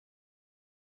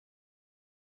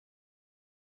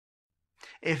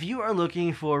If you are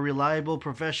looking for reliable,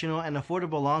 professional, and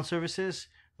affordable lawn services,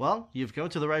 well, you've come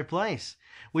to the right place.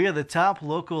 We are the top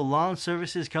local lawn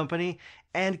services company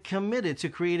and committed to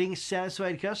creating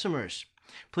satisfied customers.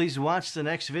 Please watch the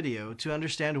next video to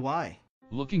understand why.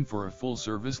 Looking for a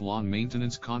full-service lawn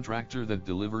maintenance contractor that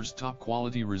delivers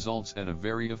top-quality results at a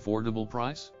very affordable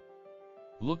price?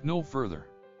 Look no further.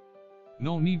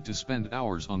 No need to spend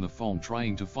hours on the phone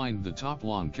trying to find the top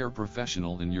lawn care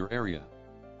professional in your area.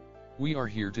 We are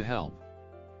here to help.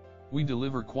 We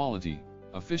deliver quality,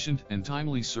 efficient and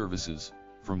timely services,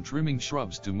 from trimming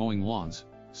shrubs to mowing lawns,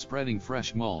 spreading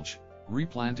fresh mulch,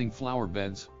 replanting flower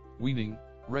beds, weeding,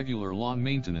 regular lawn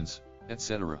maintenance,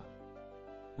 etc.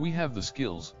 We have the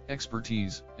skills,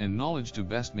 expertise, and knowledge to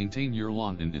best maintain your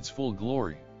lawn in its full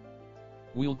glory.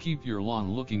 We'll keep your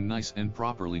lawn looking nice and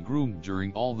properly groomed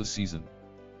during all the season.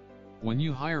 When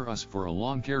you hire us for a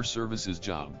lawn care services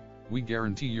job, we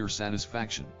guarantee your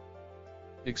satisfaction.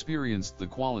 Experience the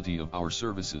quality of our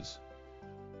services.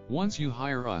 Once you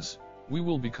hire us, we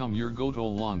will become your go-to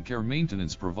lawn care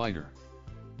maintenance provider.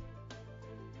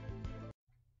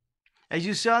 As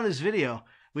you saw in this video,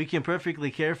 we can perfectly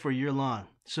care for your lawn.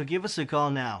 So give us a call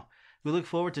now. We look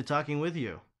forward to talking with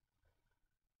you.